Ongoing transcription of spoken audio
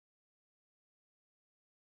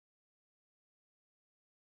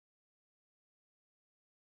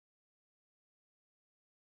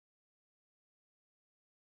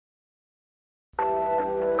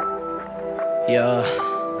Yeah,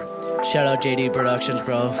 shout out JD Productions,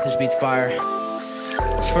 bro. This beat's fire.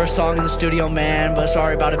 It's first song in the studio, man, but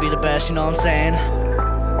sorry about to be the best, you know what I'm saying?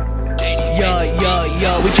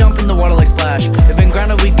 Yeah, we jump in the water like Splash. If been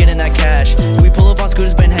grinding, we getting that cash. We pull up on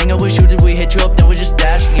scooters, been hanging with shooters. We hit you up, then we just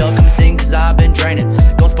dash. Yo, come sing, cause I've been draining.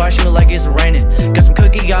 Go splash you like it's raining. Got some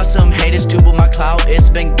cookie, got some haters too, but my clout, it's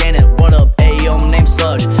been gaining. What up, ayo, my name's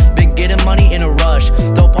Sludge. Been getting money in a rush.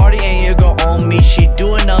 Though party ain't your girl on me, she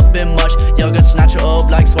doing nothing much. Yo, gonna snatch her up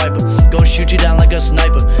like Swiper. Gonna shoot you down like a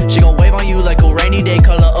sniper. She gon' wave on you like a rainy day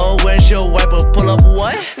color. Oh, windshield wiper. Pull up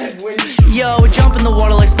what? Yo, we jump in the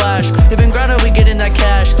water like Splash. If been grinding, we getting that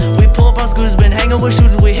cash. We pull up on scooters, been hanging with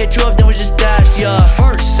shooters. We hit you up, then we just dash, yeah.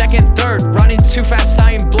 First, second, third, running too fast,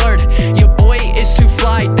 I ain't blurred. Your boy is too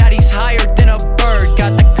fly, daddy's higher than a bird.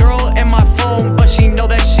 Got the girl in my phone, but she know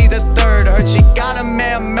that she the third. Heard she got a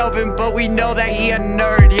man, Melvin, but we know that he a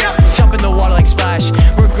nerd, yeah. Jump in the water like Splash.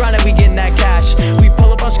 We're grinding, we getting that cash. We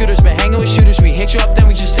pull up on scooters, been hanging with shooters. We hit you up, then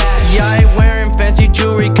we just dash. Yeah, I ain't wearing fancy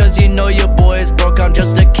jewelry, cause you know your boy is broke. I'm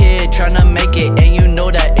just a kid tryna make it, and you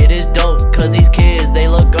know that it is dope. Cause these kids, they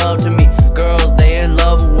look up to me. Girls, they in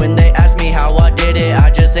love when they ask me how I did it. I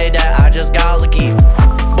just say that I just got lucky.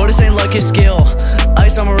 But this ain't luck, it's skill.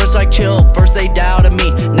 Ice on my wrist like chill. First they doubted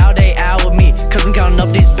me, now they out with me. Cause I'm counting up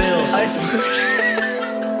these bills.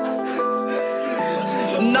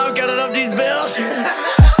 Now I'm counting up these bills.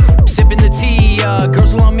 Sipping the tea,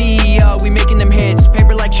 girls along me, we making them hits.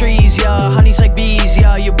 Paper like trees, yeah, honey's like bees,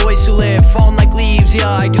 yeah. Your boys who live, falling like leaves, yeah.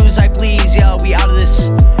 I do as I please, yeah, we out of this.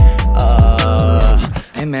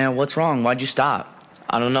 Hey man, what's wrong? Why'd you stop?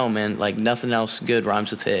 I don't know, man, like nothing else good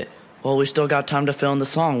rhymes with hit. Well, we still got time to fill in the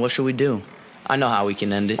song. What should we do? I know how we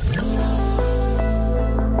can end it.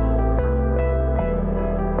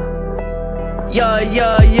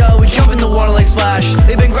 Yeah, we jump in the water like Splash.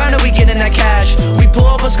 They been grinding, we getting that cash. We pull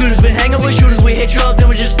up on scooters, been hanging with shooters. We hit you up, then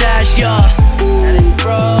we just dash, yeah. That is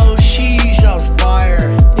bro, sheesh, that was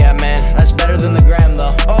fire. Yeah, man, that's better than the gram,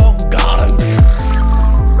 though. Oh, got him.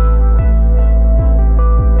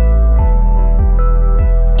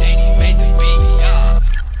 JD made the beat, yeah.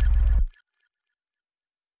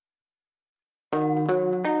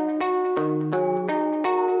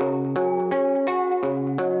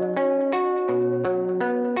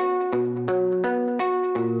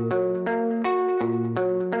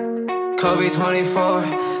 Kobe 24,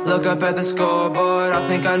 look up at the scoreboard. I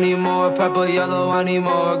think I need more purple, yellow, I need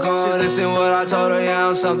more gold. She listen what I told her, yeah,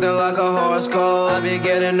 I'm something like a horse cold. I be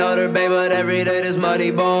getting older, babe, but every day this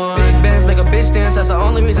money born. Big bands make a bitch dance, that's the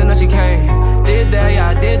only reason that she came. Did that, yeah,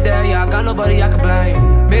 I did that, yeah, I got nobody I can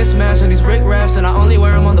blame. Mismatch on these brick raps and I only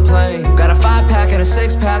wear them on the plane. Got a 5-pack and a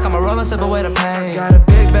 6-pack, I'ma roll and sip away the pain. Got a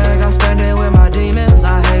big bag, I spend it with my demons.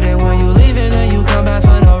 I hate it when you leave and then you come back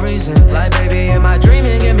for no reason. Like baby, am I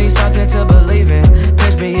dreaming? Give me something to believe in.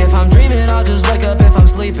 Pinch me if I'm dreaming, I'll just wake up if I'm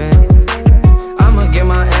sleeping. I'ma get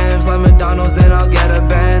my M's like McDonald's, then I'll get a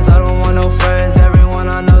Benz. I don't want no friends, everyone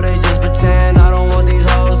I know they just pretend. I don't want these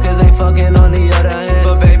hoes cause they fucking on the other end.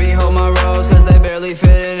 But baby, hold my rolls cause they barely fit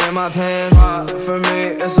it in my pants. For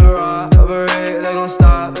me, it's a robbery, they gon'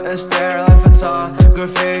 stop and stare.